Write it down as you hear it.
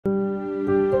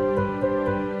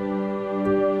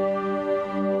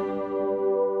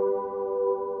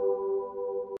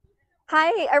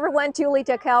Hey everyone, Julie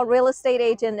Jockelle, real estate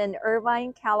agent in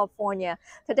Irvine, California.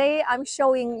 Today I'm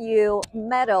showing you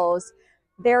Meadows.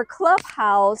 Their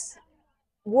clubhouse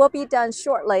will be done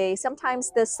shortly,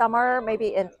 sometimes this summer,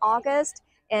 maybe in August.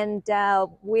 And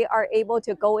we are able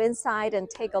to go inside and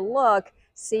take a look,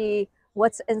 see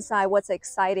what's inside, what's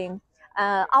exciting.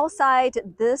 Outside,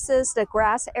 this is the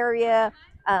grass area.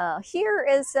 Here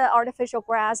is artificial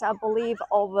grass. I believe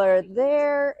over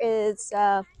there is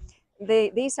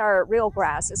these are real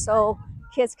grass, so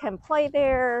kids can play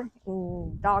there,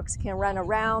 dogs can run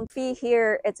around. Fee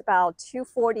here, it's about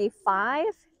 $245,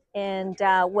 and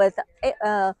with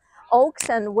oaks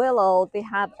and willow, they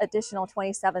have additional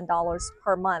 $27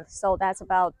 per month, so that's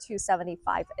about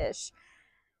 $275-ish.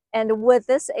 And with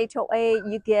this HOA,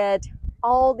 you get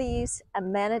all these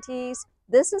amenities.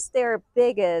 This is their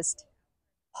biggest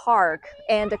park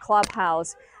and the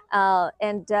clubhouse,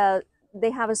 they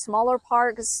have a smaller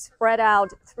park spread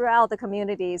out throughout the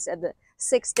communities and the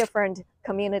 6 different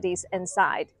communities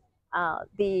inside.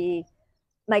 The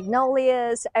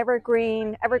Magnolias,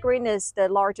 Evergreen is the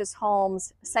largest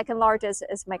homes. Second largest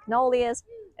is Magnolias,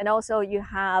 and also you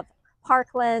have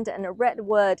Parkland and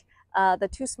Redwood. The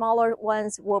 2 smaller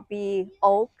ones will be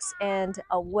Oaks and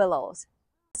Willows.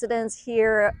 Residents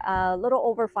here, a little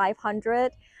over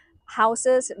 500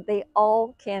 houses. They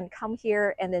all can come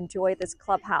here and enjoy this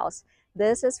clubhouse.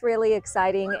 This is really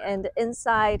exciting, and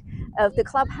inside of the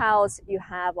clubhouse you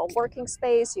have a working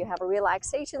space, you have a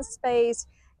relaxation space,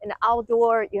 and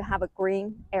outdoor you have a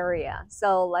green area.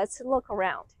 So let's look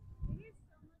around.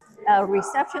 A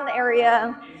reception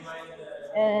area,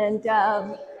 and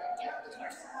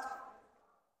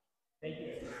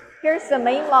here's the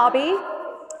main lobby.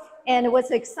 And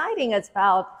what's exciting is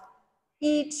about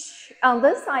on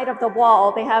this side of the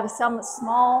wall, they have some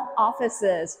small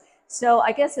offices. So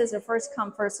I guess it's a first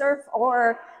come, first serve,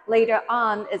 or later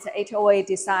on, it's HOA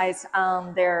decides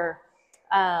their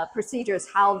procedures,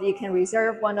 how you can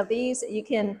reserve one of these. You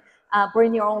can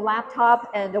bring your own laptop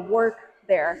and work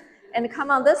there. And come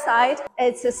on this side,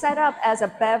 it's set up as a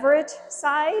beverage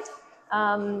side.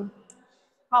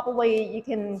 Probably you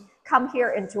can come here,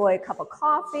 enjoy a cup of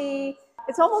coffee.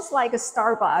 It's almost like a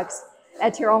Starbucks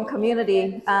at your own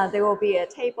community. There will be a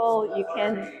table. You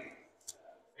can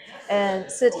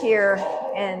sit here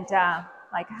and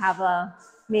like have a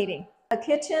meeting. A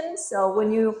kitchen, so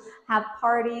when you have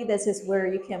party, this is where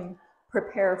you can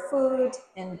prepare food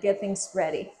and get things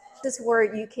ready. This is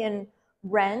where you can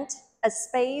rent a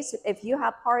space if you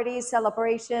have parties,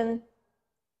 celebration.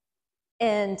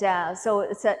 And so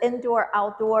it's an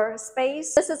indoor-outdoor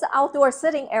space. This is the outdoor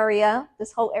sitting area,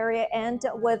 this whole area, and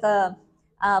with a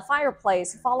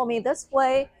fireplace. Follow me this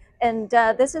way. And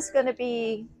this is going to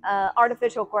be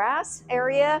artificial grass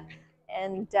area.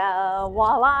 And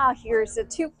voila, here's the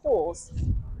 2 pools.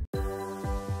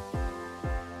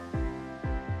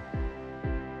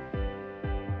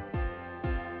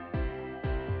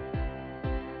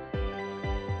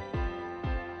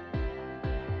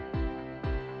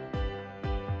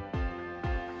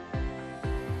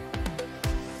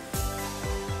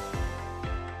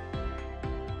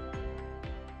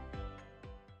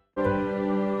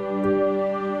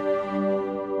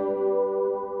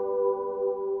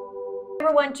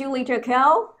 Everyone, Julie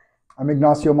Jockelle. I'm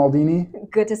Ignacio Maldini.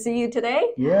 Good to see you today.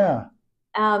 Yeah.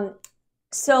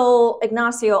 So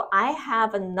Ignacio, I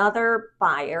have another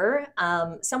buyer,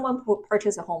 someone who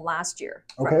purchased a home last year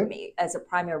from me as a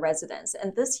primary residence,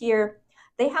 and this year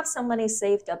they have some money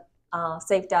saved up,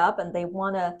 and they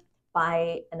want to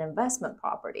buy an investment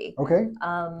property. Okay.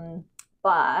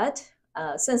 But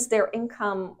since their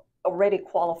income already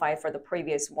qualified for the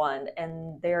previous one,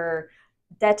 and their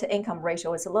debt to income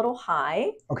ratio is a little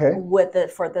high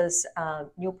for this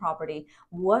new property,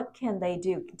 what can they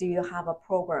do? Do you have a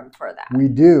program for that? We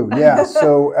do, yeah.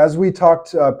 So as we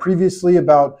talked previously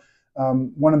about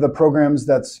one of the programs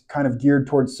that's kind of geared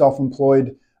towards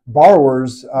self-employed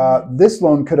borrowers, this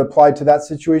loan could apply to that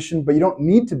situation, but you don't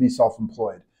need to be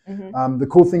self-employed. The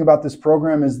cool thing about this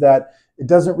program is that it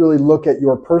doesn't really look at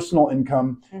your personal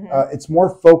income. It's more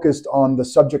focused on the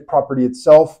subject property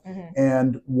itself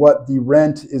and what the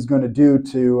rent is going to do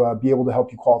to be able to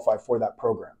help you qualify for that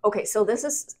program. Okay, so this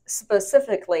is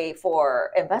specifically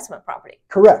for investment property.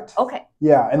 Correct. Okay.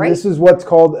 Yeah, and this is what's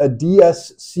called a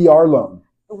DSCR loan.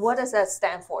 What does that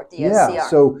stand for, DSCR? Yeah,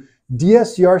 so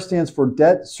DSCR stands for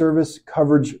Debt Service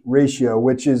Coverage Ratio,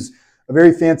 which is a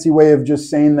very fancy way of just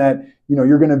saying that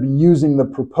you're going to be using the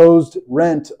proposed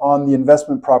rent on the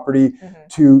investment property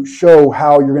to show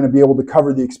how you're going to be able to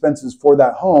cover the expenses for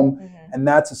that home, and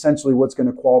that's essentially what's going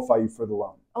to qualify you for the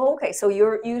loan. Oh, okay, so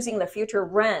you're using the future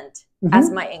rent as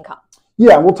my income.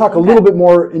 Yeah, we'll talk a Okay. little bit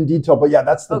more in detail, but yeah,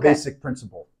 that's the Okay. basic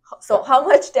principle. So how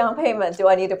much down payment do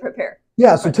I need to prepare?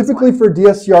 Yeah, so typically for a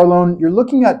DSCR loan, you're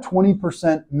looking at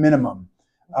 20% minimum.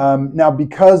 Now,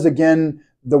 because again,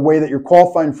 the way that you're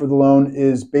qualifying for the loan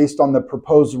is based on the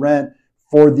proposed rent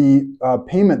for the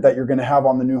payment that you're going to have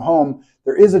on the new home,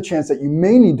 there is a chance that you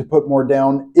may need to put more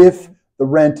down if the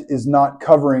rent is not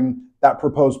covering that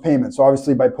proposed payment. So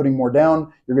obviously by putting more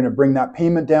down, you're going to bring that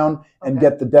payment down and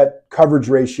get the debt coverage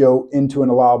ratio into an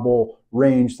allowable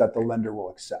range that the lender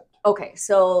will accept. Okay,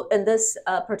 so in this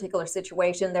particular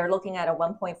situation, they're looking at a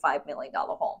 $1.5 million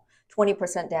home.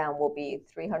 20% down will be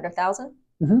 $300,000?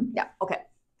 Yeah, okay.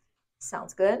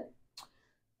 Sounds good.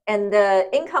 And the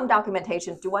income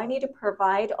documentation, do I need to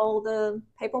provide all the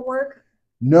paperwork?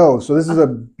 No. So this is a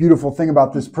beautiful thing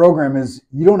about this program is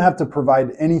you don't have to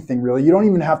provide anything really. You don't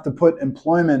even have to put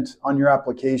employment on your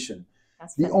application.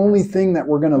 That's the fantastic. only thing that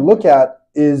we're going to look at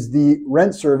is the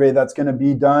rent survey that's going to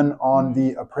be done on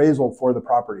the appraisal for the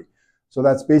property. So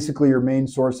that's basically your main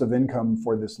source of income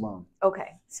for this loan.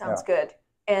 Okay, sounds good.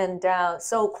 And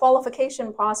so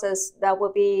qualification process, that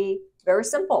would be very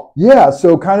simple. Yeah,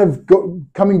 so kind of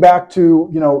coming back to,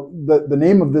 the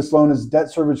name of this loan is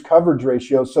debt service coverage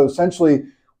ratio. So essentially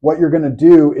what you're going to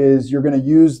do is you're going to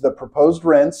use the proposed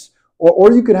rents,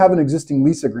 or you could have an existing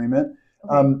lease agreement.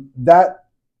 That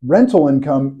rental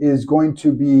income is going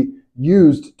to be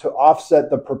used to offset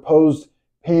the proposed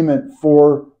payment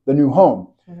for the new home.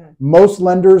 Most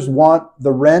lenders want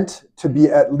the rent to be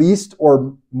at least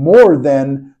or more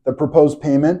than the proposed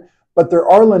payment, but there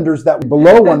are lenders that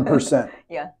below 1%,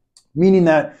 meaning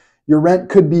that your rent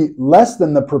could be less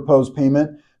than the proposed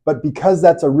payment, but because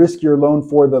that's a riskier loan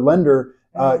for the lender,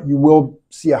 you will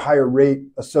see a higher rate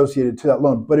associated to that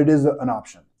loan, but it is an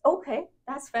option. Okay,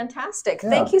 that's fantastic.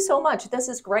 Thank you so much. This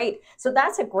is great. So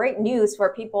that's a great news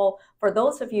for people, for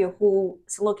those of you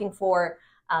who's looking for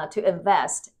to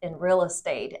invest in real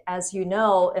estate. As you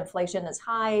know, inflation is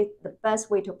high. The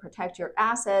best way to protect your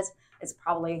assets is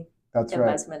probably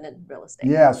investment in real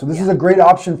estate. Yeah, so this is a great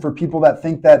option for people that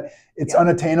think that it's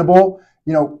unattainable.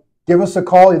 Give us a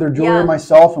call, either Julie or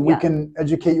myself, and we can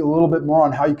educate you a little bit more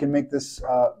on how you can make this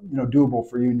doable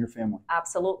for you and your family.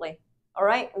 Absolutely. All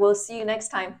right, we'll see you next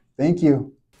time. Thank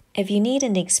you. If you need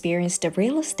an experienced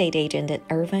real estate agent in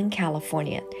Irvine,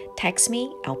 California, text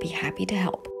me. I'll be happy to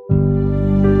help.